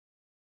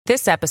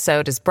This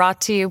episode is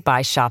brought to you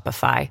by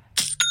Shopify.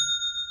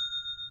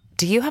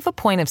 Do you have a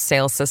point of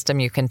sale system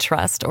you can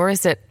trust, or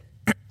is it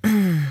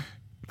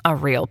a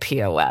real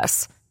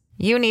POS?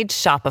 You need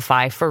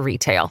Shopify for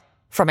retail.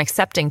 From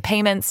accepting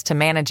payments to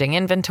managing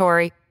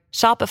inventory,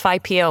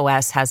 Shopify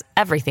POS has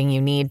everything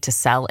you need to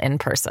sell in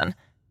person.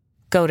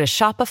 Go to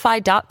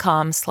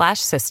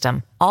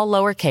shopify.com/system, all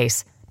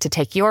lowercase, to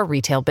take your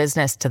retail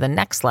business to the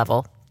next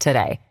level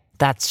today.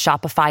 That's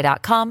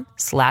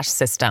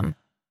shopify.com/system.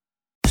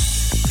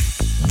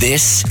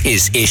 This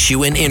is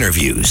Issue and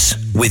Interviews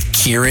with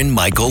Kieran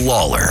Michael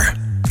Lawler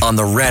on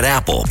the Red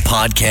Apple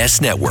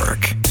Podcast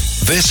Network.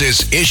 This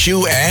is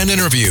Issue and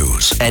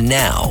Interviews. And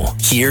now,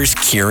 here's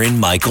Kieran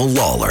Michael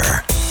Lawler.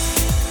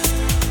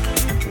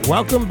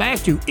 Welcome back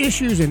to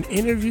Issues and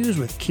Interviews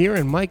with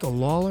Kieran Michael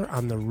Lawler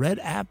on the Red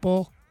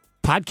Apple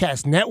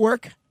Podcast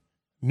Network.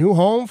 New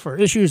home for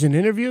Issues and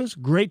Interviews.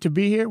 Great to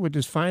be here with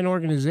this fine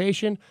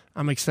organization.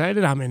 I'm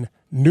excited. I'm in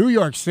New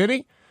York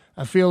City.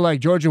 I feel like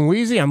George and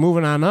Wheezy. I'm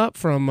moving on up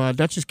from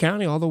Dutchess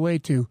County all the way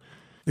to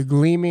the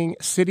gleaming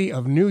city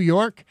of New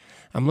York.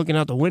 I'm looking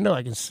out the window.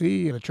 I can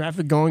see the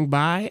traffic going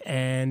by,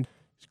 and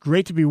it's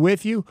great to be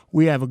with you.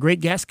 We have a great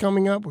guest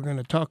coming up. We're going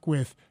to talk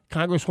with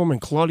Congresswoman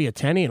Claudia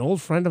Tenney, an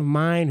old friend of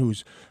mine who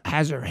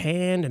has her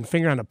hand and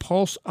finger on the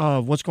pulse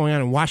of what's going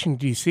on in Washington,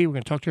 D.C. We're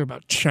going to talk to her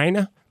about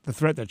China, the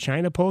threat that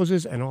China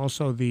poses, and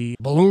also the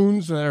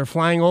balloons that are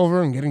flying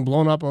over and getting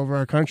blown up over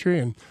our country,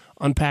 and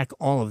unpack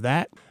all of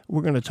that.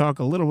 We're going to talk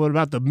a little bit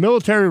about the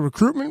military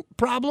recruitment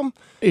problem.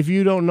 If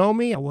you don't know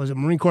me, I was a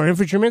Marine Corps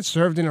infantryman,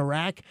 served in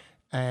Iraq,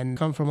 and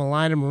come from a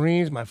line of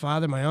Marines. My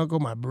father, my uncle,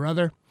 my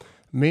brother,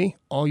 me,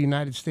 all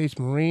United States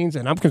Marines.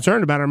 And I'm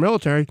concerned about our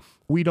military.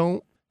 We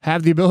don't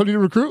have the ability to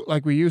recruit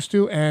like we used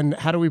to. And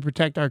how do we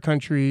protect our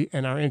country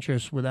and our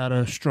interests without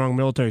a strong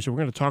military? So we're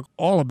going to talk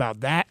all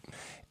about that.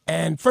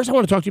 And first, I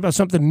want to talk to you about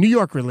something New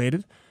York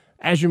related.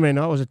 As you may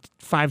know, I was a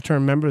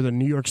 5-term member of the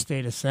New York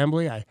State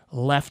Assembly. I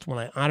left when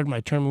I honored my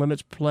term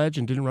limits pledge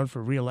and didn't run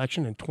for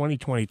re-election in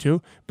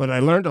 2022. But I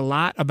learned a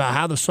lot about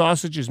how the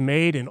sausage is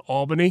made in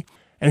Albany.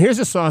 And here's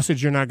a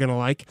sausage you're not going to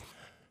like.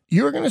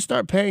 You're going to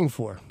start paying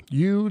for.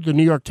 You, the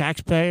New York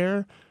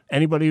taxpayer,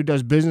 anybody who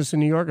does business in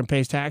New York and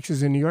pays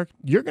taxes in New York,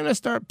 you're going to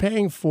start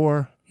paying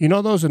for, you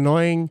know those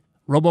annoying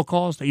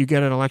robocalls that you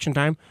get at election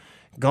time?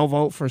 Go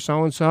vote for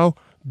so-and-so.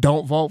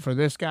 Don't vote for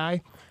this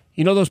guy.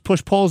 You know those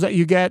push polls that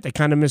you get that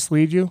kind of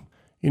mislead you?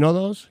 You know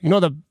those? You know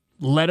the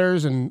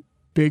letters and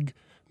big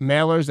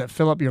mailers that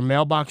fill up your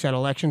mailbox at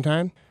election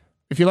time?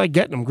 If you like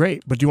getting them,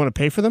 great. But do you want to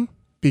pay for them?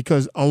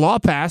 Because a law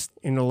passed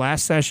in the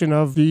last session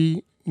of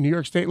the New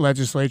York State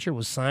Legislature,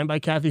 was signed by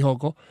Kathy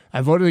Hochul.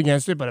 I voted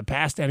against it, but it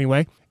passed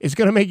anyway. It's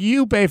going to make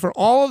you pay for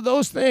all of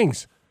those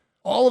things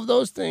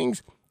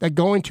that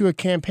go into a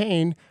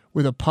campaign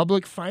with a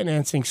public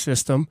financing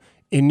system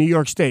in New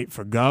York State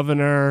for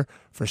governor,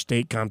 for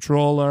state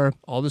comptroller,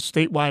 all the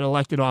statewide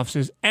elected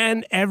offices,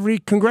 and every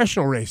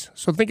congressional race.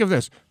 So think of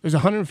this. There's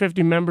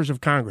 150 members of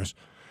Congress.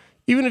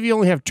 Even if you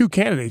only have 2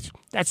 candidates,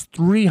 that's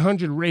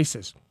 300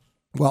 races.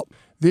 Well,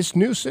 this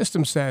new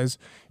system says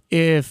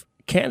if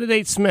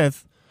candidate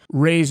Smith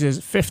raises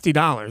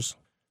 $50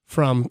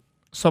 from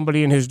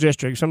somebody in his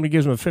district, somebody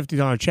gives him a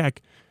 $50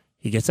 check,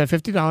 he gets that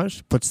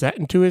 $50, puts that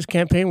into his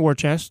campaign war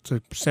chest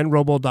to send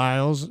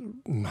robo-dials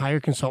and hire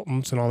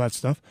consultants and all that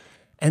stuff.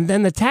 And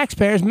then the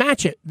taxpayers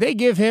match it. They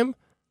give him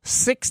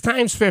 6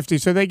 times 50,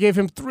 so they give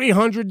him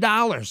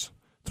 $300.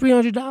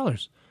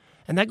 $300.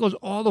 And that goes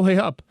all the way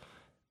up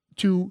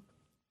to,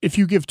 if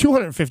you give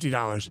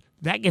 $250,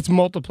 that gets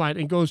multiplied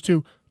and goes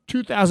to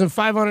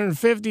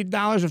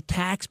 $2,550 of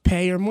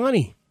taxpayer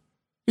money.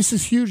 This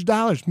is huge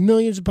dollars,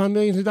 millions upon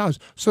millions of dollars.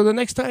 So the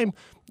next time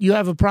you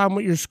have a problem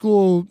with your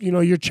school, you know,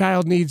 your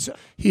child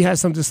he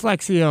has some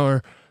dyslexia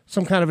or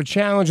some kind of a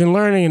challenge in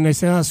learning, and they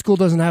say, school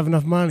doesn't have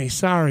enough money.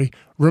 Sorry.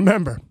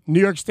 Remember, New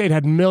York State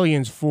had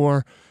millions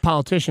for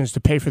politicians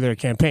to pay for their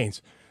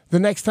campaigns. The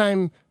next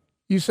time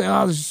you say,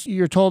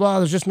 you're told,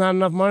 there's just not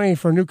enough money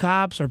for new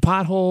cops or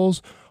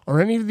potholes or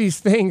any of these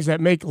things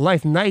that make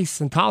life nice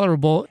and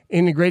tolerable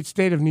in the great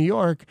state of New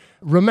York,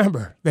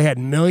 remember, they had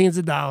millions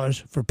of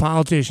dollars for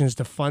politicians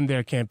to fund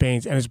their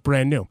campaigns, and it's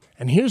brand new.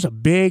 And here's a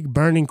big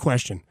burning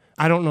question.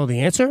 I don't know the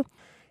answer.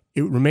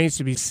 It remains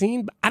to be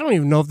seen, but I don't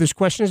even know if this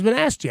question has been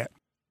asked yet.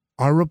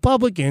 Are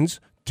Republicans,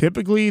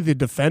 typically the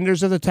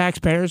defenders of the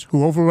taxpayers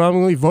who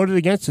overwhelmingly voted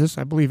against this,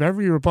 I believe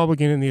every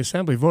Republican in the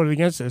Assembly voted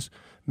against this,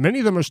 many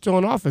of them are still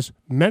in office,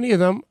 many of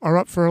them are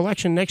up for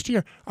election next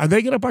year. Are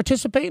they going to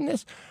participate in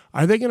this?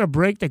 Are they going to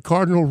break the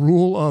cardinal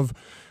rule of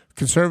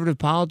conservative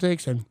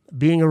politics and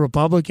being a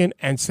Republican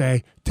and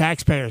say,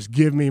 taxpayers,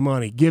 give me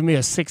money, give me a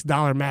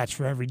 $6 match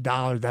for every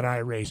dollar that I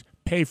raise,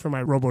 pay for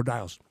my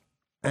robo-dials?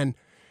 And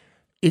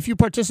if you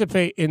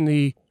participate in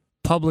the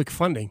public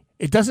funding,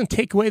 it doesn't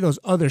take away those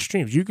other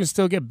streams. You can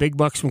still get big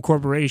bucks from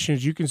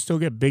corporations. You can still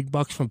get big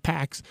bucks from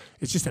PACs.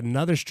 It's just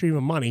another stream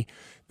of money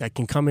that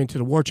can come into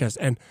the war chest.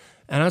 And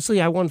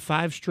honestly, I won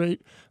 5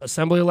 straight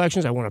assembly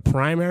elections. I won a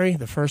primary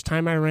the first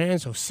time I ran,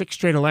 so 6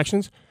 straight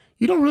elections.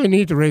 You don't really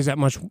need to raise that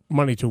much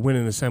money to win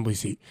an assembly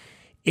seat.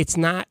 It's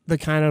not the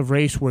kind of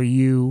race where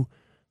you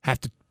have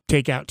to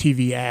take out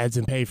TV ads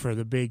and pay for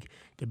the big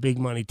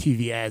money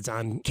TV ads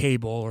on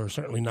cable, or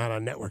certainly not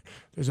on network.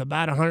 There's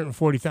about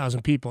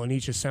 140,000 people in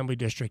each assembly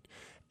district,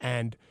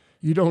 and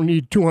you don't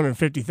need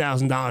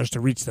 $250,000 to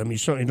reach them. You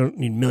certainly don't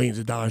need millions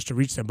of dollars to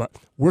reach them. But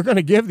we're going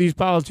to give these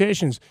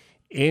politicians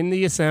in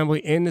the assembly,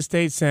 in the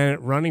state senate,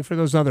 running for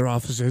those other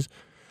offices,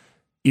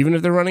 even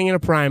if they're running in a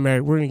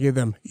primary, we're going to give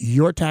them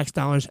your tax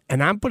dollars.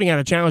 And I'm putting out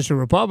a challenge to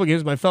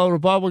Republicans, my fellow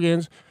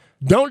Republicans.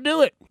 Don't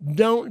do it.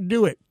 Don't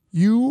do it.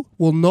 You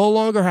will no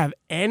longer have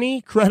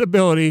any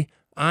credibility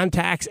on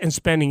tax and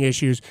spending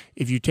issues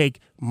if you take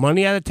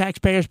money out of the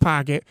taxpayer's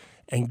pocket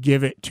and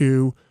give it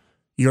to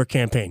your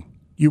campaign.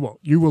 You won't.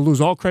 You will lose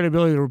all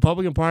credibility. The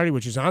Republican Party,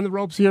 which is on the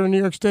ropes here in New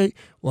York State,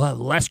 will have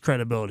less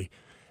credibility.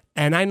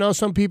 And I know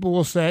some people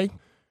will say,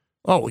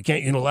 oh, we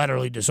can't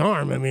unilaterally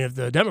disarm. I mean, if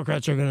the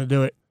Democrats are going to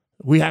do it,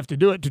 we have to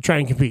do it to try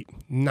and compete.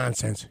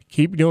 Nonsense.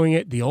 Keep doing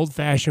it the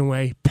old-fashioned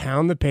way.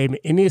 Pound the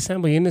pavement in the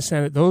Assembly, in the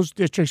Senate. Those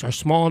districts are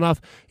small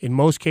enough in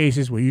most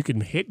cases where you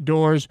can hit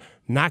doors,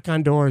 knock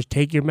on doors,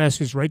 take your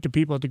message right to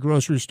people at the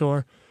grocery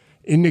store,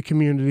 in the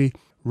community,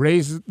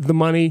 raise the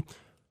money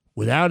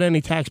without any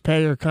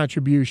taxpayer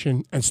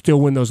contribution, and still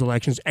win those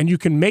elections. And you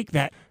can make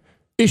that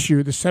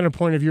issue the center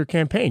point of your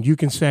campaign. You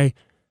can say,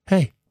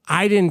 hey,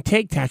 I didn't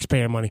take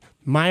taxpayer money.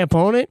 My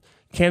opponent,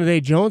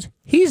 candidate Jones,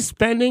 he's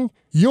spending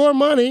your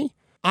money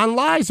on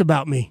lies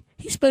about me.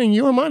 He's spending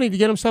your money to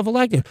get himself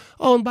elected.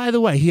 Oh, and by the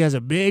way, he has a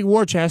big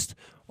war chest,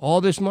 all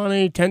this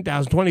money, $10,000,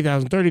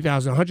 $20,000,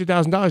 $30,000,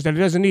 $100,000 that he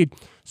doesn't need.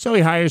 So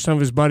he hires some of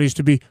his buddies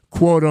to be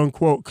quote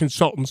unquote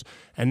consultants.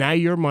 And now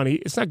your money,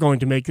 it's not going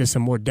to make this a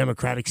more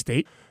democratic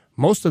state.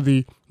 Most of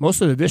the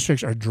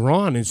districts are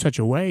drawn in such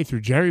a way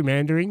through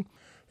gerrymandering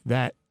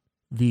that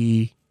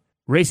the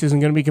race isn't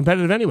going to be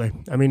competitive anyway.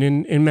 I mean,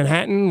 in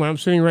Manhattan, where I'm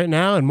sitting right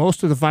now, and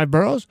most of the 5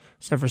 boroughs,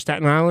 except for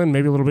Staten Island,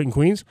 maybe a little bit in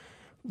Queens,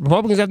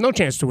 Republicans have no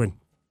chance to win.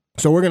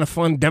 So we're going to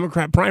fund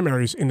Democrat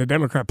primaries in the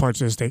Democrat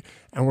parts of the state,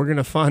 and we're going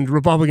to fund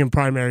Republican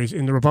primaries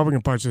in the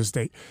Republican parts of the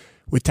state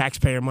with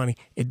taxpayer money.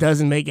 It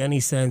doesn't make any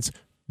sense.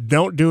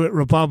 Don't do it,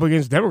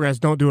 Republicans. Democrats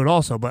don't do it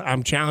also, but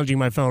I'm challenging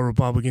my fellow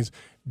Republicans.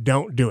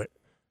 Don't do it.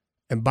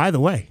 And by the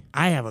way,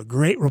 I have a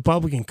great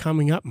Republican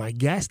coming up. My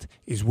guest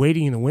is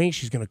waiting in the wings.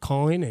 She's going to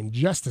call in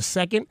just a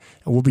second,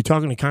 and we'll be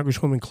talking to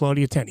Congresswoman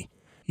Claudia Tenney.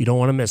 You don't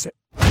want to miss it.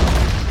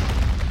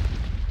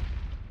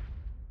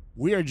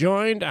 We are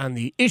joined on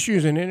the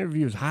Issues and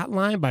Interviews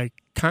hotline by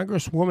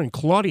Congresswoman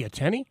Claudia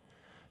Tenney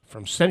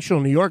from Central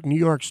New York, New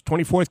York's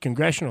 24th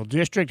Congressional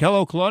District.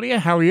 Hello, Claudia.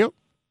 How are you?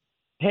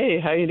 Hey,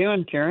 how you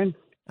doing, Karen?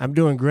 I'm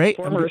doing great.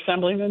 Former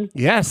Assemblyman?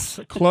 Yes.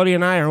 Claudia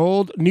and I are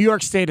old New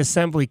York State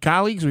Assembly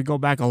colleagues. We go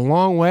back a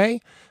long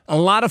way. A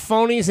lot of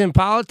phonies in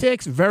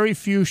politics, very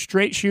few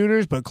straight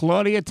shooters, but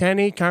Claudia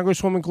Tenney,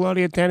 Congresswoman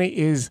Claudia Tenney,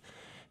 is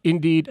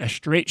indeed a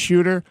straight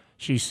shooter.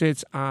 She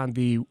sits on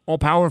the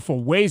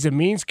all-powerful Ways and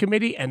Means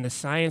Committee and the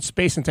Science,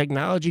 Space, and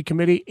Technology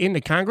Committee in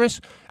the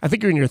Congress. I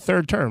think you're in your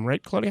 3rd term,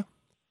 right, Claudia?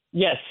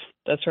 Yes,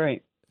 that's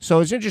right. So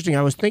it's interesting.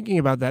 I was thinking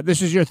about that.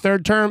 This is your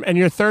 3rd term and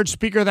your 3rd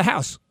Speaker of the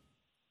House.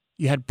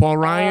 You had Paul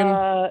Ryan,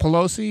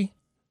 Pelosi?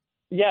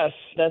 Yes,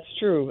 that's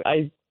true.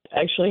 I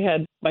actually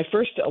had my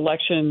first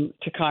election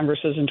to Congress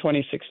was in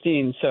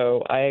 2016.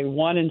 So I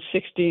won in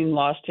 16,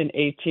 lost in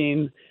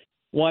 18,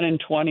 won in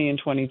 20 and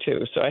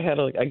 22. So I had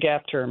a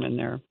gap term in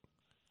there.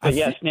 But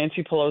yes,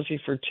 Nancy Pelosi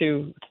for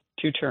two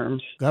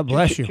terms. God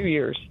bless you. 2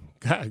 years.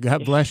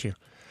 God bless you.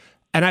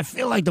 And I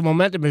feel like the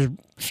momentum is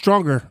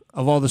stronger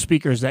of all the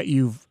speakers that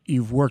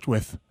you've worked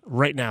with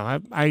right now.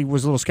 I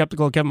was a little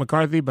skeptical of Kevin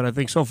McCarthy, but I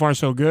think so far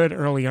so good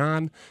early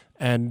on,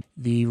 and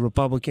the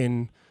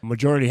Republican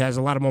majority has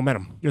a lot of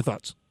momentum. Your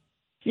thoughts?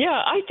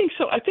 Yeah, I think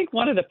so. I think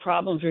one of the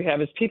problems we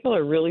have is people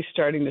are really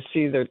starting to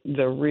see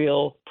the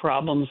real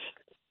problems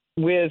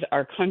with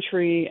our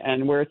country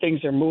and where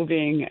things are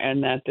moving,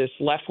 and that this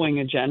left-wing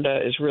agenda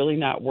is really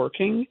not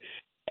working.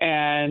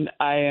 And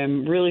I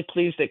am really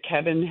pleased that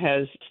Kevin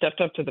has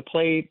stepped up to the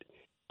plate,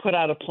 put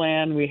out a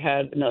plan. We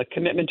had a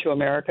commitment to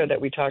America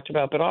that we talked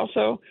about, but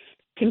also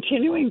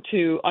continuing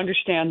to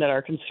understand that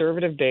our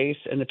conservative base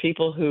and the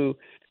people who,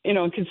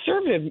 and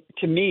conservative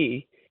to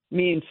me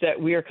means that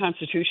we are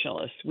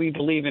constitutionalists. We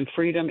believe in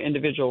freedom,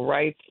 individual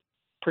rights,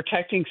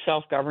 protecting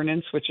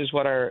self-governance, which is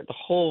what the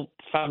whole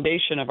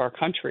foundation of our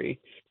country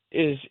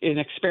is, an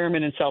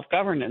experiment in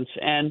self-governance.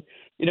 And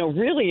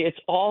really, it's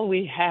all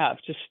we have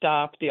to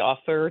stop the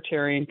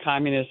authoritarian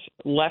communist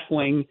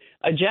left-wing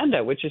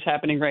agenda, which is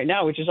happening right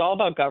now, which is all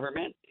about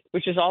government,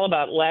 which is all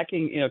about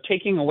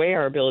taking away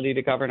our ability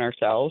to govern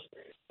ourselves.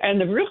 And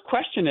the real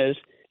question is,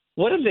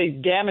 what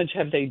damage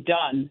have they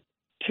done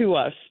to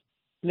us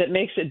that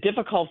makes it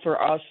difficult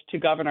for us to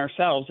govern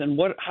ourselves? And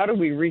how do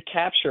we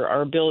recapture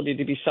our ability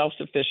to be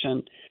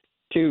self-sufficient,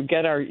 to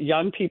get our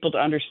young people to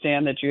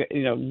understand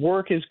that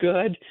work is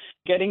good,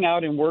 getting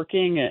out and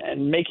working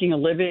and making a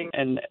living,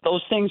 and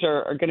those things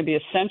are going to be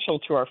essential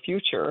to our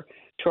future,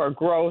 to our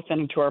growth,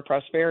 and to our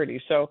prosperity.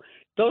 So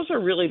those are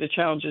really the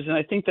challenges. And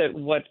I think that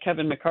what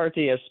Kevin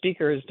McCarthy as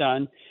Speaker has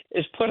done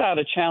is put out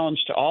a challenge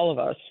to all of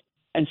us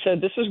and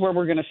said, this is where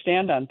we're going to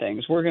stand on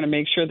things. We're going to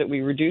make sure that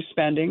we reduce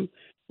spending.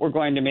 We're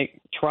going to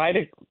try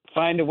to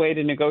find a way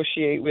to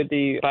negotiate with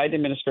the Biden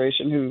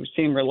administration, who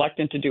seem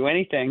reluctant to do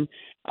anything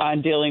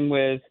on dealing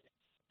with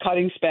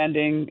cutting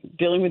spending,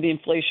 dealing with the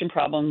inflation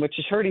problem, which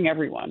is hurting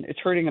everyone. It's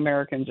hurting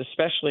Americans,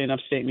 especially in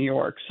upstate New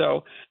York.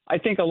 So I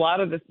think a lot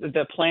of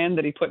the plan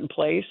that he put in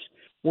place,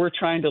 we're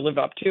trying to live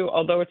up to,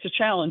 although it's a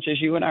challenge,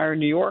 as you and I are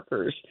New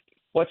Yorkers.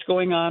 What's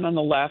going on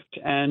the left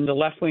and the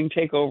left-wing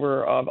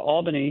takeover of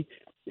Albany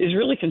is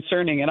really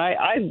concerning. And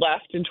I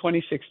left in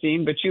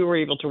 2016, but you were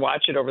able to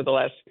watch it over the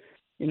last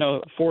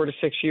 4 to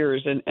 6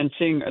 years and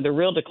seeing the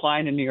real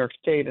decline in New York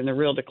State and the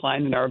real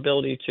decline in our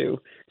ability to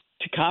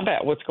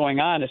combat what's going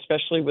on,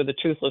 especially with the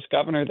toothless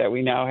governor that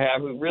we now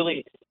have, who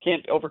really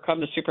can't overcome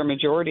the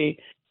supermajority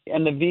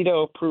and the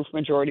veto-proof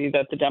majority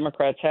that the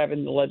Democrats have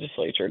in the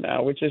legislature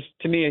now, which is,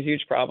 to me, a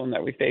huge problem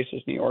that we face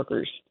as New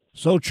Yorkers.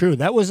 So true.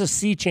 That was a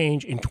sea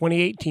change in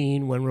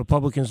 2018 when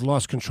Republicans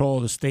lost control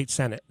of the state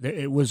Senate.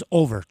 It was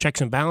over. Checks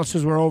and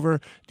balances were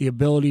over. The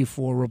ability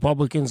for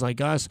Republicans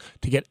like us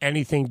to get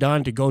anything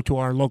done, to go to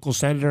our local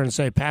senator and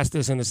say, pass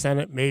this in the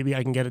Senate, maybe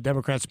I can get a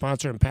Democrat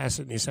sponsor and pass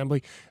it in the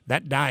Assembly.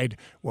 That died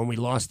when we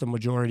lost the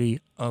majority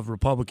of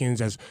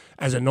Republicans.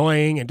 As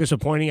annoying and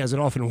disappointing as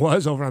it often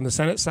was over on the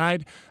Senate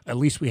side, at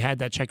least we had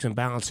that checks and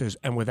balances.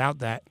 And without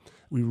that,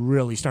 we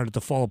really started to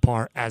fall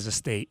apart as a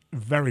state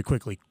very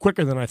quickly,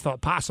 quicker than I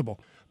thought possible.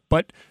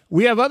 But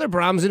we have other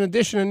problems in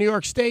addition to New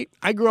York State.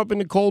 I grew up in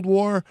the Cold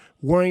War,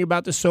 worrying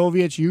about the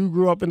Soviets. You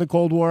grew up in the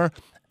Cold War.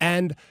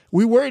 And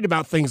we worried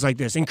about things like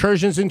this,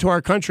 incursions into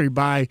our country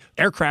by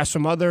aircrafts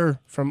from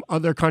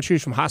other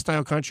countries, from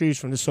hostile countries,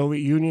 from the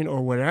Soviet Union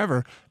or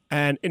whatever.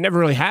 And it never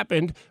really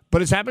happened,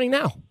 but it's happening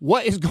now.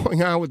 What is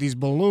going on with these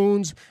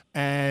balloons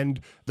and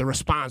the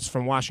response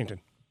from Washington?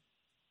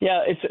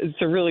 Yeah, it's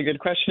a really good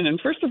question. And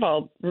first of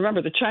all,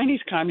 remember, the Chinese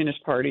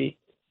Communist Party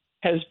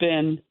has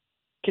been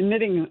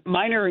committing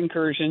minor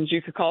incursions,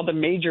 you could call them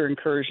major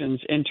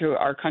incursions, into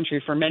our country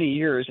for many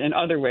years in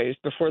other ways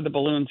before the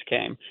balloons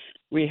came.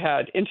 We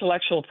had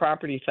intellectual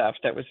property theft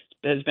that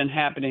has been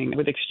happening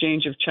with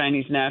exchange of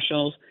Chinese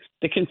nationals,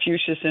 the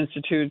Confucius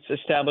Institutes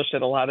established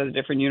at a lot of the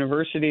different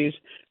universities,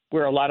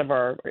 where a lot of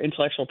our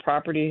intellectual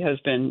property has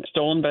been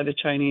stolen by the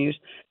Chinese,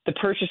 the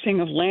purchasing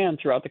of land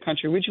throughout the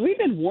country, which we've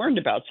been warned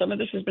about. Some of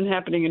this has been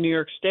happening in New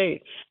York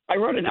State. I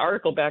wrote an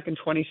article back in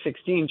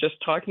 2016 just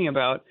talking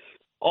about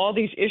all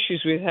these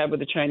issues we've had with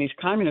the Chinese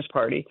Communist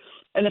Party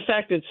and the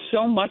fact that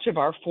so much of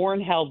our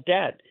foreign-held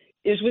debt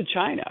is with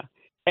China.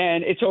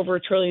 And it's over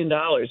 $1 trillion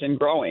and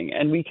growing.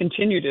 And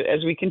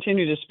as we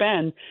continue to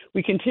spend,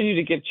 we continue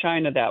to give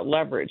China that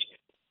leverage.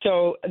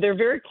 So they're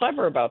very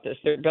clever about this.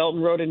 Their Belt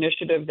and Road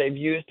Initiative they've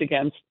used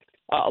against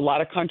a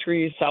lot of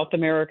countries, South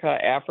America,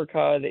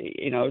 Africa.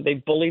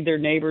 They bullied their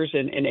neighbors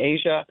in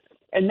Asia.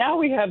 And now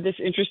we have this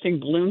interesting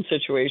balloon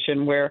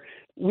situation where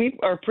we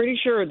are pretty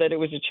sure that it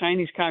was a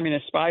Chinese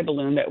communist spy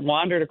balloon that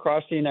wandered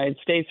across the United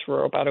States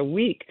for about a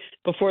week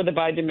before the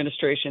Biden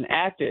administration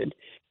acted.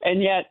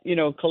 And yet,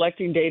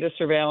 collecting data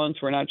surveillance,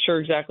 we're not sure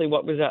exactly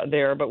what was out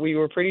there, but we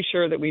were pretty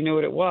sure that we knew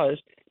what it was.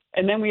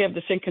 And then we have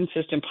this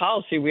inconsistent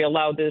policy. We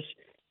allowed this,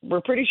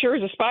 we're pretty sure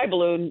it's a spy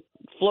balloon,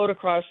 float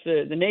across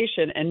the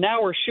nation. And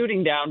now we're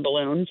shooting down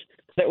balloons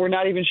that we're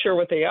not even sure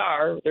what they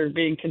are. They're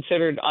being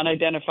considered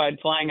unidentified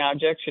flying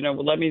objects.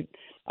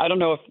 I don't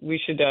know if we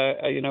should,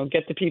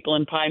 get the people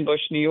in Pine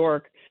Bush, New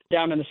York,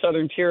 down in the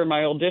southern tier of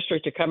my old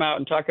district to come out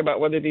and talk about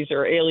whether these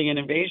are alien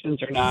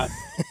invasions or not.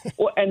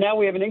 And now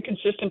we have an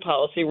inconsistent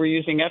policy. We're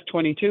using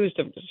F-22s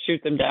to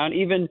shoot them down.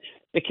 Even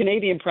the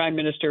Canadian Prime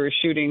Minister is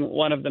shooting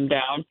one of them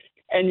down.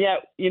 And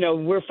yet,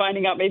 we're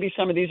finding out maybe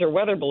some of these are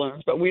weather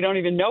balloons, but we don't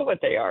even know what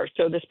they are.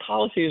 So this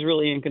policy is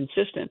really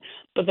inconsistent.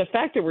 But the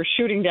fact that we're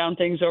shooting down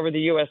things over the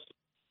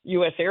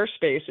U.S.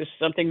 airspace is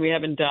something we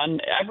haven't done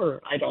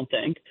ever, I don't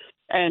think.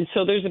 And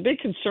so there's a big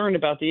concern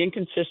about the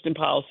inconsistent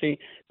policy,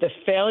 the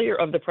failure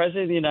of the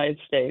President of the United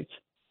States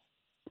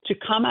to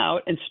come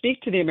out and speak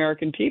to the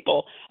American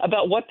people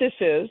about what this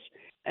is,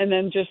 and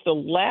then just the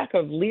lack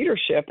of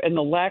leadership and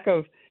the lack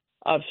of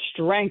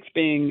strength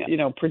being,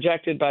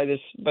 projected by this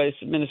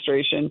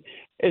administration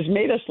has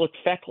made us look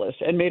feckless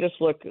and made us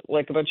look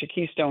like a bunch of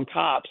Keystone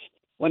cops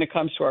when it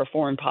comes to our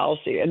foreign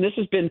policy. And this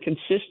has been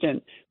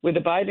consistent with the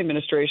Biden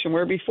administration,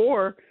 where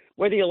before,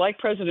 whether you like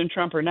President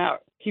Trump or not,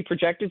 he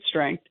projected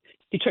strength.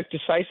 He took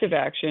decisive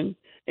action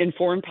in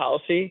foreign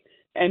policy,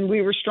 and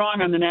we were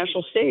strong on the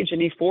national stage,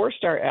 and he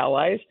forced our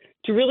allies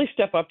to really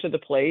step up to the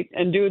plate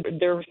and do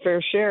their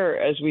fair share,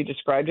 as we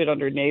described it,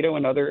 under NATO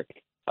and other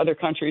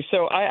countries.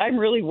 So I'm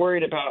really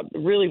worried about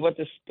really what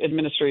this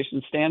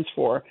administration stands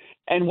for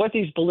and what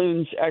these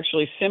balloons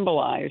actually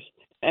symbolize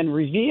and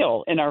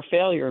reveal in our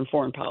failure in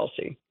foreign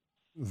policy.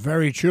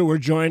 Very true. We're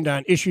joined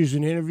on Issues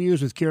and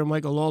Interviews with Kieran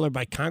Michael Lawler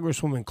by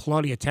Congresswoman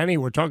Claudia Tenney.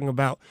 We're talking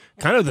about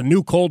kind of the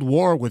new Cold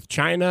War with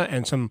China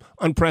and some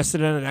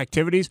unprecedented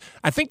activities.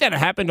 I think that it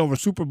happened over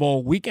Super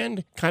Bowl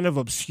weekend kind of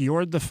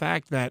obscured the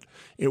fact that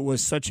it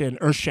was such an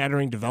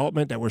earth-shattering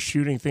development that we're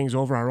shooting things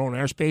over our own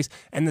airspace.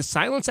 And the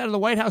silence out of the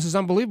White House is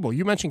unbelievable.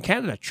 You mentioned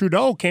Canada.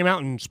 Trudeau came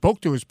out and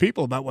spoke to his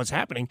people about what's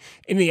happening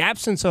in the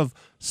absence of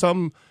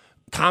some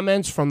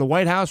comments from the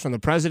White House, from the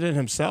president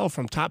himself,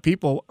 from top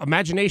people.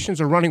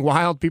 Imaginations are running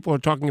wild. People are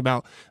talking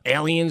about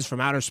aliens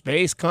from outer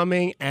space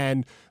coming,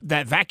 and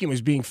that vacuum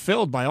is being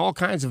filled by all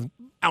kinds of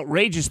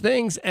outrageous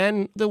things,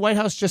 and the White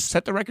House just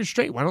set the record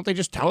straight. Why don't they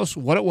just tell us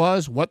what it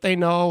was, what they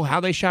know,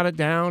 how they shot it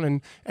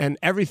down, and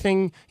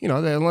everything,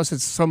 unless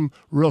it's some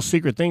real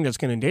secret thing that's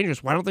going to endanger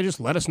us, why don't they just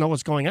let us know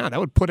what's going on? That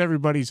would put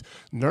everybody's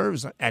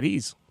nerves at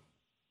ease.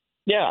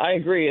 Yeah, I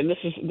agree. And this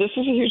is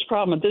a huge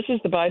problem. This is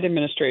the Biden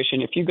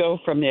administration. If you go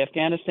from the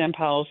Afghanistan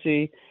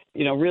policy,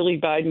 really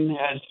Biden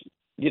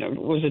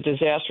was a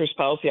disastrous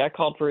policy. I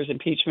called for his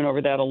impeachment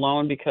over that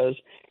alone because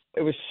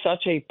it was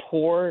such a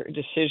poor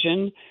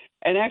decision.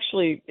 And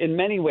actually, in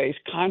many ways,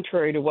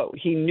 contrary to what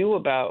he knew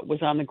about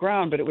was on the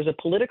ground, but it was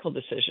a political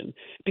decision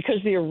because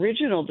the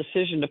original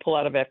decision to pull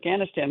out of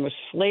Afghanistan was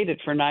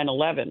slated for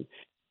 9/11.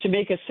 To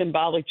make a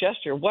symbolic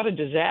gesture. What a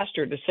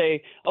disaster to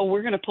say, oh,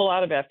 we're going to pull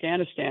out of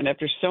Afghanistan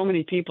after so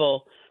many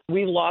people,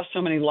 we lost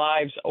so many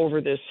lives over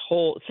this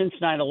since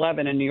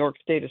 9/11 in New York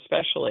State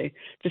especially,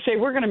 to say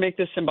we're going to make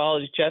this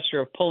symbolic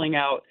gesture of pulling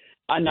out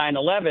on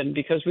 9/11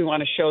 because we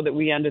want to show that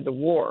we ended the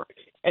war.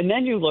 And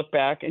then you look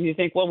back and you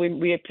think, well,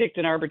 we had picked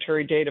an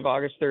arbitrary date of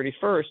August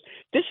 31st.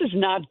 This is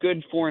not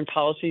good foreign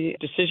policy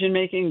decision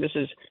making. This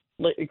is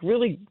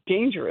really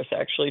dangerous,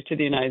 actually, to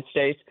the United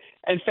States.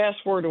 And fast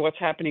forward to what's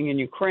happening in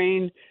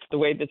Ukraine, the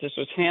way that this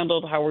was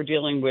handled, how we're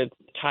dealing with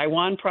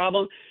Taiwan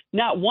problem.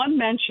 Not one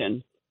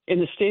mention in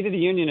the State of the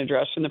Union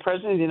address from the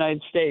President of the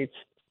United States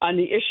on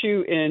the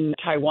issue in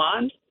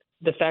Taiwan,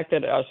 the fact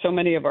that so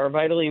many of our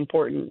vitally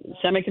important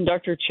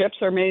semiconductor chips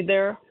are made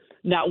there.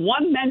 Not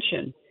one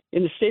mention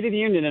in the State of the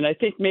Union, and I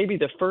think maybe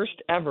the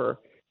first ever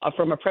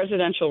from a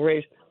presidential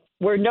race,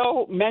 where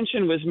no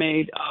mention was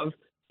made of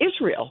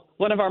Israel,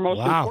 one of our most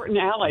important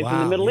allies in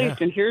the Middle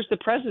East. And here's the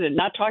president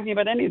not talking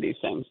about any of these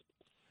things.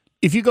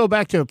 If you go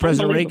back to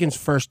President Reagan's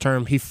first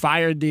term, he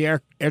fired the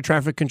air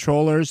traffic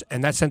controllers,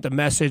 and that sent a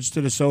message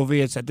to the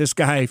Soviets that this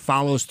guy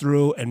follows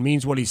through and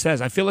means what he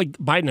says. I feel like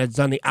Biden has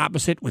done the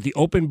opposite with the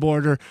open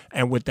border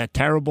and with that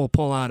terrible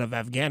pullout of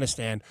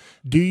Afghanistan.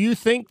 Do you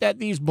think that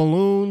these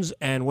balloons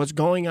and what's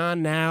going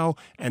on now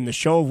and the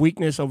show of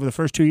weakness over the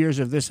first 2 years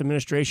of this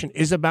administration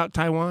is about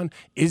Taiwan?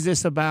 Is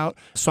this about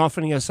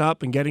softening us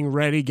up and getting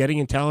ready, getting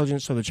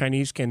intelligence so the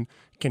Chinese can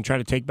try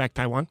to take back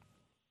Taiwan?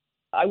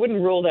 I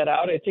wouldn't rule that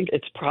out. I think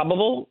it's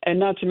probable, and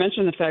not to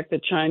mention the fact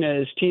that China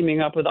is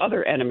teaming up with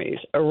other enemies,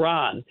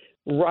 Iran,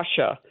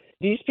 Russia.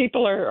 These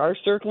people are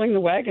circling the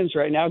wagons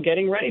right now,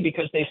 getting ready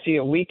because they see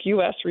a weak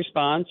U.S.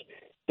 response.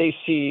 They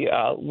see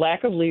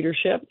lack of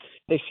leadership.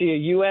 They see a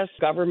U.S.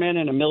 government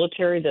and a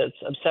military that's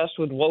obsessed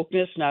with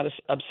wokeness, not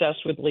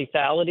obsessed with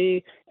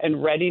lethality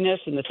and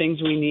readiness and the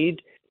things we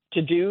need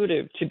to do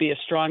to be a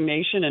strong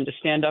nation and to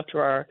stand up to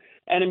our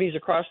enemies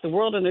across the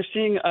world. And they're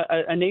seeing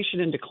a nation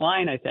in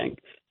decline, I think.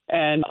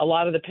 And a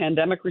lot of the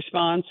pandemic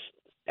response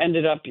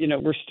ended up,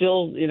 we're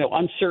still,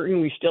 uncertain.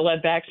 We still have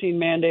vaccine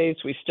mandates.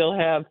 We still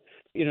have,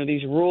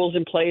 these rules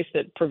in place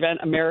that prevent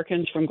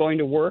Americans from going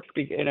to work,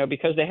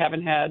 because they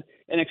haven't had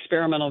an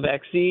experimental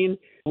vaccine.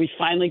 We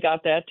finally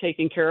got that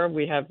taken care of.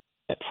 We have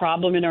a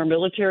problem in our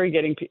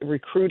military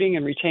recruiting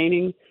and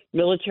retaining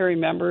military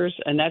members,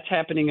 and that's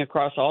happening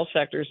across all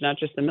sectors, not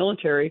just the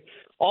military,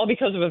 all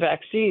because of a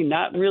vaccine,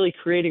 not really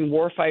creating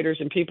war fighters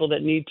and people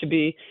that need to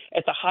be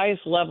at the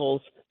highest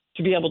levels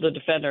to be able to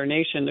defend our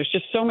nation. There's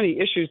just so many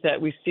issues that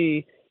we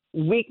see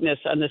weakness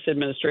on this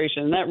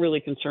administration, and that really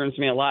concerns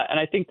me a lot. And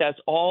I think that's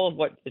all of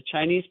what the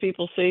Chinese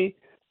people see,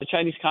 the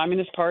Chinese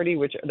Communist Party,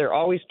 which they're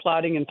always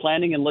plotting and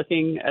planning and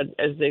looking at,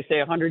 as they say,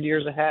 100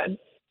 years ahead.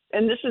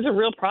 And this is a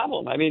real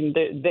problem. I mean,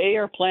 they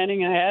are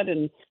planning ahead,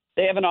 and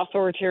they have an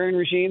authoritarian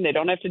regime. They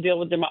don't have to deal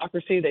with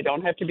democracy. They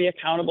don't have to be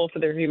accountable for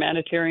their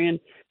humanitarian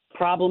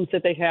problems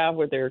that they have,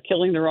 where they're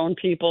killing their own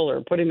people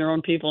or putting their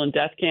own people in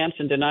death camps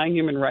and denying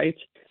human rights.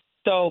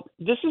 So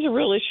this is a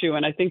real issue,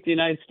 and I think the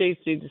United States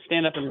needs to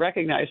stand up and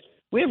recognize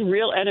we have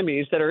real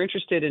enemies that are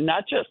interested in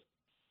not just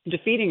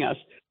defeating us,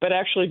 but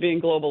actually being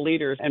global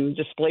leaders and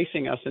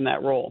displacing us in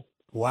that role.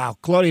 Wow.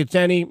 Claudia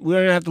Tenney, we're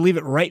going to have to leave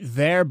it right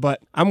there,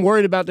 but I'm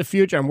worried about the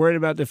future. I'm worried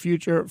about the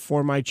future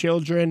for my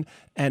children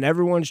and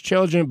everyone's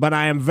children, but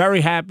I am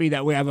very happy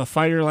that we have a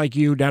fighter like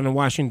you down in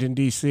Washington,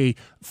 D.C.,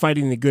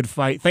 fighting the good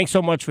fight. Thanks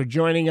so much for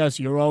joining us.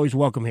 You're always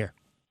welcome here.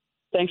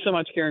 Thanks so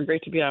much, Kieran.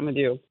 Great to be on with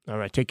you. All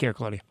right. Take care,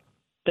 Claudia.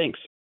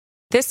 Thanks.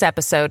 This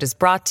episode is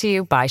brought to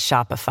you by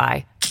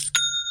Shopify.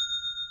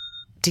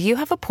 Do you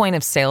have a point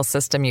of sale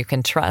system you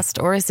can trust,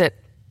 or is it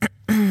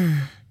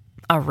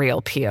a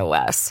real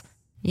POS?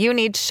 You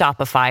need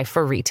Shopify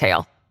for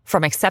retail.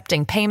 From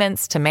accepting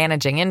payments to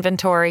managing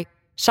inventory,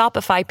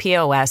 Shopify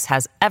POS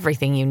has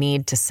everything you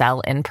need to sell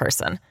in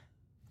person.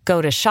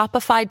 Go to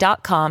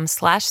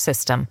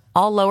shopify.com/system,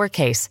 all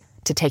lowercase,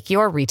 to take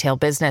your retail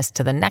business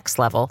to the next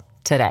level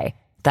today.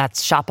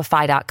 That's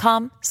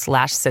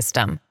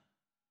shopify.com/system.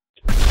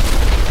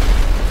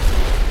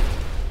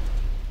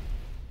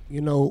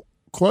 You know,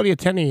 Claudia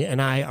Tenney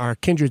and I are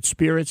kindred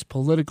spirits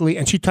politically,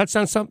 and she touched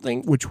on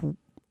something which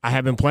I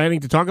have been planning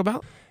to talk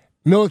about.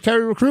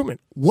 Military recruitment.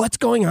 What's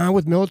going on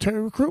with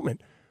military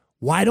recruitment?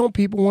 Why don't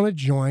people want to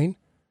join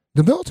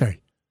the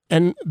military?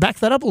 And back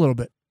that up a little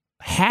bit.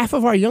 Half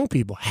of our young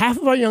people,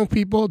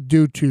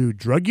 due to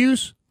drug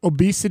use,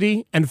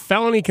 obesity, and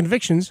felony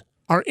convictions,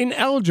 are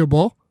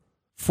ineligible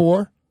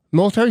for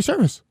military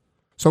service.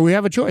 So we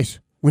have a choice.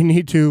 We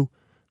need to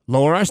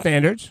lower our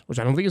standards, which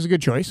I don't think is a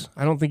good choice.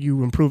 I don't think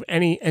you improve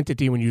any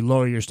entity when you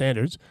lower your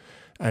standards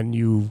and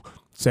you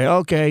say,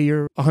 okay,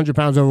 you're 100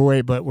 pounds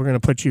overweight, but we're going to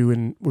put you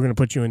in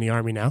the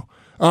Army now.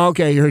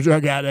 Okay, you're a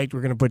drug addict.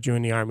 We're going to put you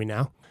in the Army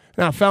now.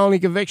 Now, felony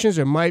convictions,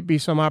 there might be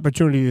some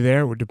opportunity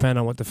there. It would depend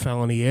on what the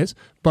felony is.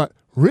 But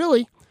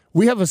really,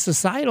 we have a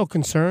societal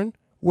concern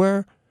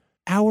where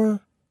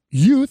our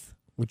youth,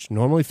 which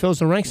normally fills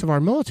the ranks of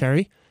our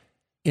military,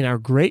 in our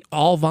great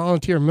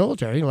all-volunteer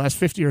military, the last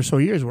 50 or so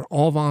years, we're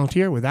all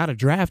volunteer without a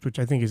draft, which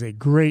I think is a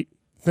great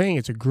thing.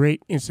 It's a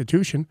great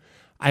institution.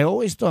 I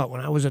always thought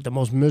when I was at the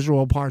most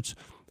miserable parts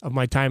of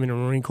my time in the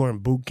Marine Corps, in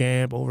boot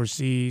camp,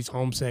 overseas,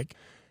 homesick,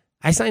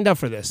 I signed up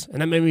for this,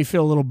 and that made me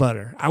feel a little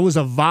better. I was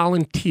a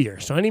volunteer.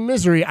 So any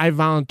misery, I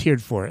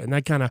volunteered for it, and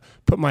that kind of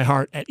put my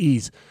heart at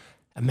ease.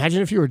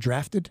 Imagine if you were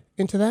drafted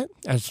into that,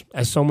 as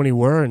so many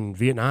were in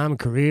Vietnam,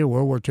 Korea,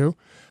 World War II.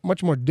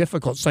 Much more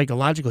difficult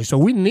psychologically. So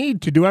we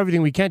need to do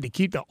everything we can to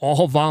keep the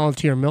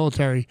all-volunteer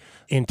military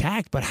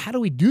intact. But how do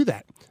we do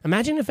that?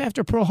 Imagine if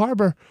after Pearl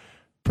Harbor,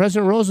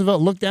 President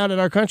Roosevelt looked out at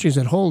our country and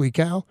said, holy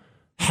cow,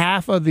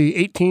 half of the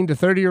 18 to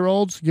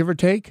 30-year-olds, give or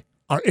take,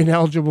 are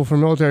ineligible for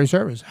military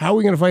service. How are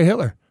we going to fight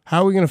Hitler?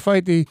 How are we going to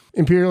fight the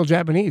Imperial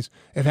Japanese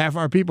if half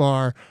our people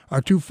are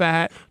too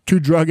fat, too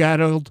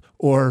drug-addled,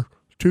 or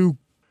too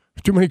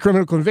many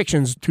criminal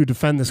convictions to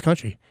defend this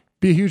country?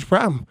 Be a huge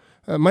problem.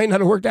 Might not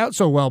have worked out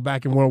so well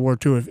back in World War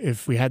II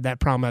if we had that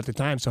problem at the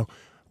time. So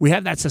we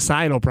have that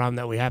societal problem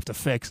that we have to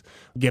fix.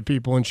 Get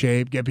people in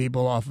shape, get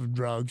people off of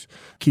drugs,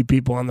 keep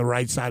people on the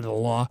right side of the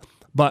law.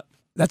 But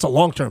that's a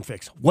long-term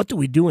fix. What do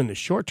we do in the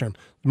short term?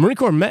 The Marine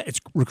Corps met its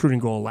recruiting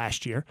goal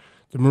last year.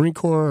 The Marine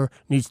Corps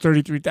needs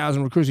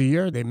 33,000 recruits a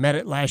year. They met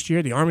it last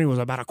year. The Army was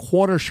about a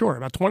quarter short,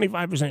 about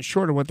 25%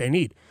 short of what they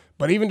need.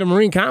 But even the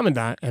Marine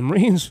Commandant and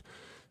Marines,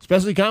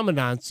 especially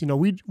Commandants,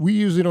 we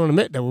usually don't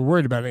admit that we're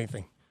worried about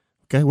anything.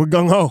 Okay, we're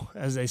gung-ho,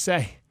 as they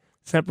say.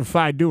 Semper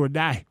Fi, do or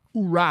die.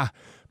 Hoorah.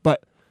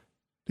 But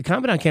the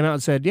Commandant came out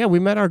and said, yeah, we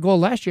met our goal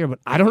last year, but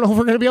I don't know if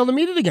we're going to be able to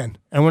meet it again.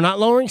 And we're not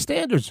lowering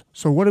standards.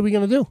 So what are we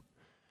going to do?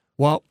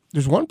 Well,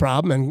 there's one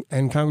problem,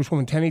 and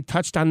Congresswoman Tenney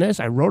touched on this.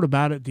 I wrote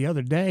about it the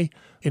other day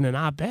in an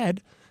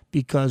op-ed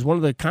because one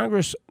of the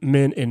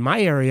congressmen in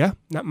my area,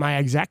 not my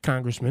exact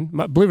congressman,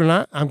 believe it or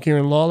not, I'm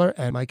Kieran Lawler,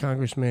 and my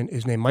congressman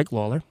is named Mike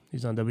Lawler.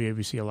 He's on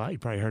WABC a lot. You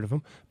probably heard of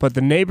him. But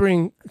the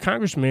neighboring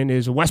congressman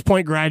is a West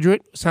Point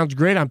graduate. Sounds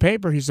great on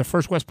paper. He's the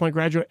first West Point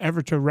graduate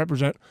ever to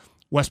represent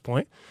West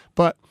Point.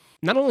 But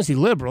not only is he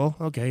liberal,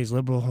 okay, he's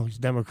liberal, he's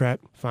Democrat,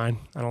 fine.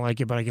 I don't like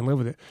it, but I can live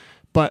with it.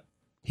 But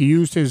he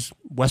used his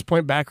West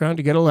Point background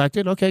to get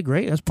elected. Okay,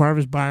 great. That's part of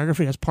his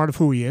biography. That's part of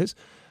who he is.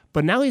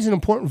 But now he's an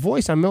important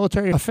voice on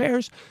military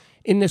affairs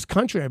in this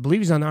country. I believe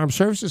he's on the Armed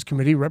Services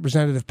Committee,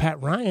 Representative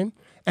Pat Ryan.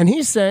 And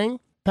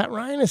Pat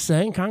Ryan is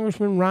saying,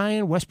 Congressman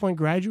Ryan, West Point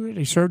graduate,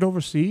 he served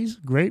overseas,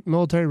 great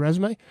military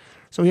resume.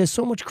 So he has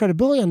so much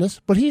credibility on this.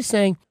 But he's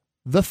saying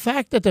the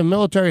fact that the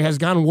military has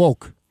gone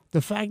woke,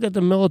 the fact that the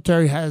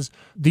military has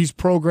these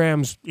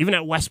programs, even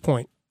at West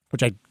Point,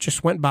 which I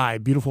just went by,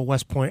 beautiful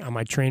West Point on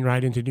my train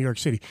ride into New York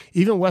City.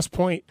 Even West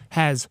Point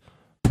has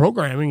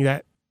programming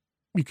that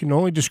you can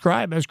only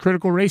describe as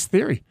critical race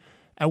theory.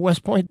 At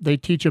West Point, they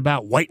teach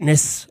about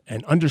whiteness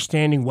and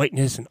understanding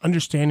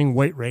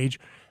white rage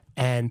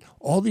and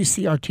all these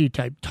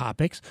CRT-type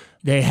topics.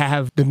 They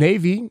have the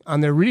Navy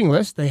on their reading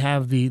list. They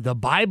have the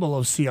Bible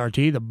of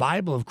CRT, the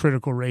Bible of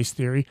critical race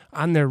theory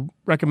on their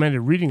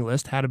recommended reading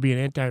list, How to Be an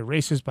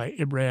Anti-Racist by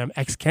Ibram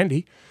X.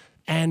 Kendi.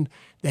 And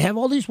they have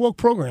all these woke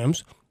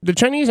programs. The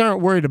Chinese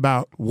aren't worried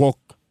about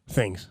woke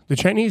things. The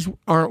Chinese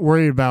aren't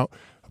worried about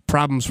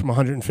problems from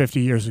 150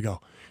 years ago.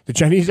 The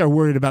Chinese are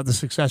worried about the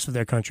success of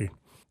their country.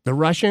 The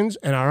Russians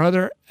and our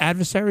other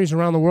adversaries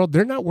around the world,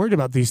 they're not worried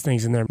about these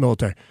things in their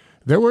military.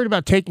 They're worried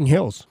about taking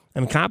hills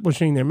and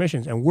accomplishing their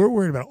missions. And we're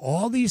worried about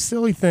all these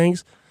silly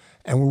things,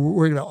 and we're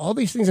worried about all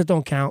these things that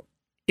don't count.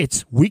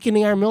 It's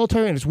weakening our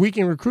military, and it's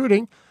weakening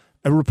recruiting.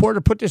 A reporter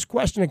put this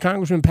question to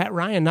Congressman Pat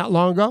Ryan not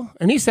long ago,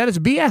 and he said it's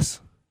BS.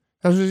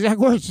 That was his exact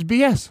words. It's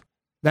BS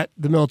that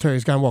the military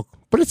has gone woke.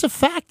 But it's a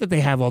fact that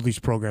they have all these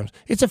programs.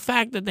 It's a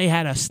fact that they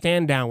had a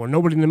stand down where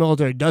nobody in the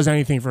military does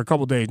anything for a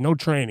couple of days. No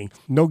training,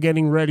 no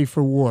getting ready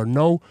for war,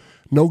 no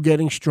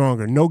getting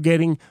stronger, no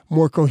getting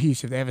more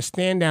cohesive. They have a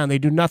stand down. They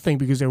do nothing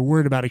because they're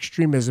worried about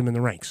extremism in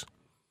the ranks.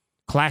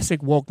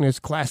 Classic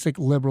wokeness, classic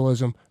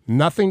liberalism.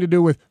 Nothing to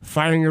do with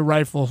firing your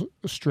rifle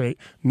straight.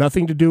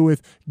 Nothing to do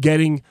with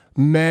getting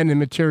men and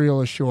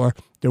material ashore.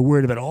 They're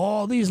worried about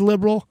all these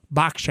liberal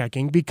box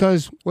checking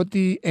because what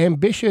the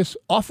ambitious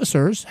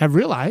officers have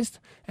realized,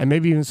 and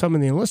maybe even some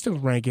in the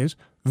enlisted rank, is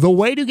the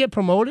way to get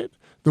promoted,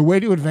 the way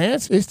to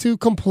advance is to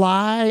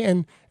comply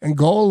and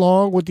go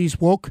along with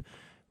these woke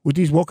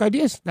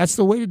ideas. That's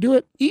the way to do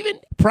it. Even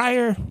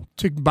prior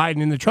to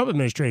Biden and the Trump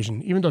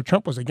administration, even though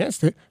Trump was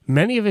against it,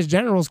 many of his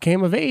generals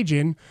came of age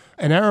in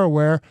an era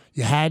where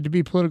you had to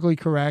be politically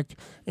correct.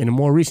 In the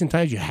more recent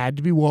times, you had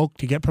to be woke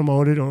to get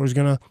promoted, or it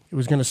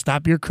was gonna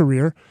stop your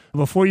career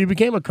before you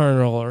became a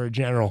colonel or a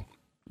general,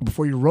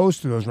 before you rose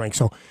to those ranks.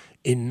 So,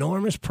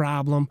 enormous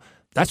problem.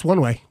 That's one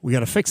way. We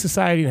got to fix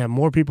society and have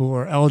more people who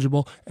are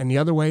eligible. And the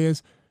other way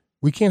is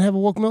we can't have a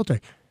woke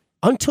military.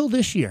 Until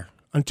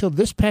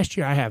this past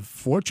year, I have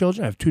 4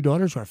 children. I have 2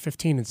 daughters who are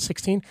 15 and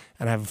 16,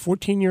 and I have a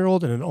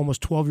 14-year-old and an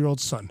almost 12-year-old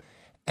son.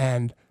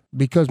 And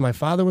because my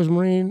father was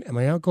Marine and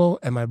my uncle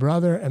and my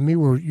brother and me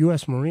were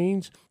U.S.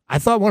 Marines, I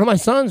thought one of my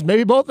sons,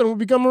 maybe both of them, would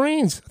become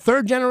Marines,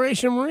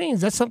 3rd-generation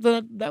Marines. That's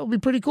something that would be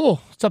pretty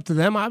cool. It's up to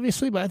them,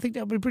 obviously, but I think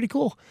that would be pretty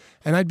cool.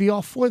 And I'd be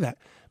all for that.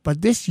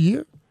 But this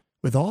year,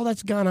 with all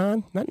that's gone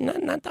on, not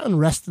the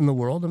unrest in the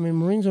world. I mean,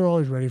 Marines are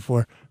always ready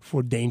for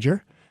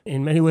danger.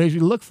 In many ways, we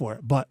look for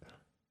it. But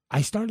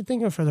I started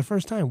thinking for the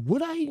first time,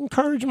 would I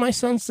encourage my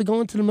sons to go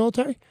into the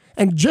military?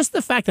 And just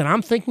the fact that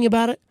I'm thinking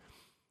about it,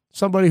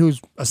 somebody who's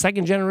a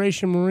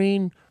 2nd-generation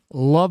Marine,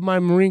 loved my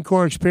Marine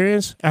Corps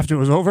experience after it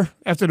was over,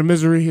 after the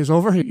misery is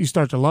over, you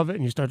start to love it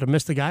and you start to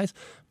miss the guys.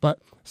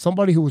 But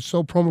somebody who was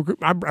so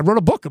I wrote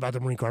a book about the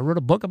Marine Corps. I wrote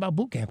a book about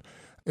boot camp.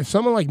 If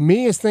someone like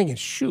me is thinking,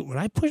 shoot, would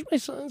I push my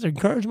sons or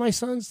encourage my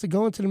sons to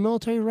go into the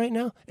military right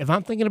now? If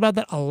I'm thinking about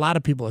that, a lot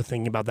of people are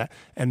thinking about that.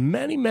 And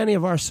many, many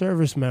of our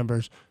service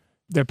members,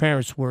 their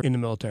parents were in the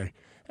military.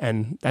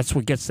 And that's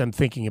what gets them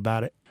thinking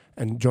about it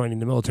and joining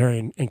the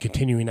military and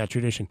continuing that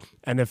tradition.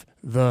 And if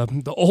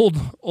the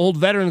old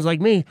veterans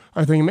like me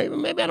are thinking,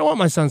 maybe I don't want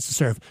my sons to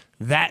serve,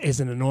 that is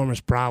an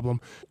enormous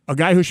problem. A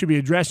guy who should be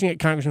addressing it,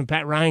 Congressman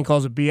Pat Ryan,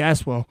 calls it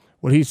BS. Well,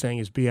 what he's saying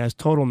is BS,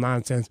 total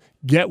nonsense.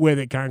 Get with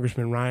it,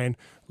 Congressman Ryan.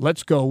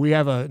 Let's go. We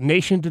have a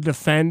nation to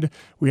defend.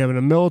 We have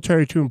a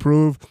military to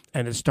improve,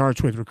 and it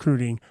starts with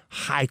recruiting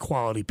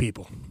high-quality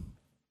people.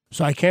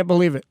 So I can't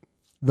believe it.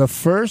 The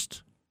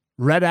first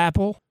Red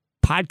Apple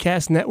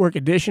Podcast Network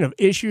edition of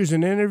Issues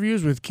and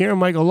Interviews with Kieran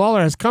Michael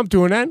Lawler has come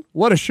to an end.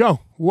 What a show.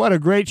 What a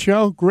great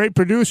show. Great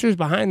producers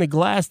behind the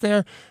glass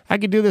there. I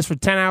could do this for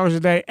 10 hours a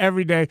day,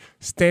 every day,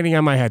 standing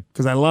on my head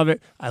because I love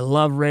it. I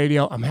love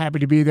radio. I'm happy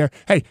to be there.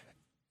 Hey,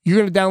 you're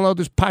going to download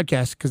this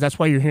podcast because that's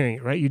why you're hearing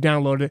it, right? You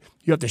download it.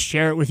 You have to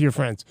share it with your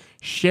friends.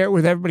 Share it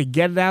with everybody.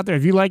 Get it out there.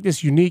 If you like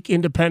this unique,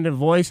 independent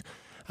voice,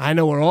 I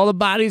know where all the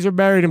bodies are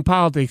buried in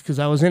politics because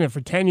I was in it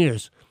for 10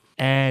 years.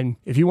 And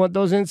if you want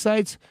those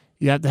insights,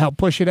 you have to help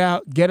push it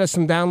out. Get us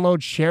some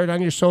downloads. Share it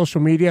on your social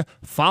media.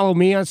 Follow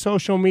me on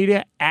social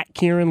media, at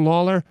Kieran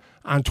Lawler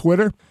on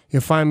Twitter.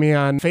 You'll find me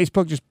on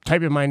Facebook. Just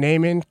type in my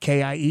name in,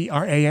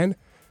 Kieran.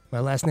 My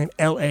last name,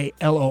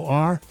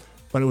 Lalor.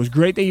 But it was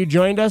great that you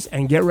joined us,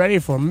 and get ready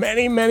for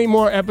many, many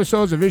more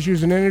episodes of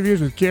Issues and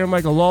Interviews with Kieran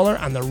Michael Lawler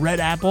on the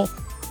Red Apple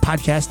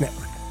Podcast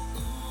Network.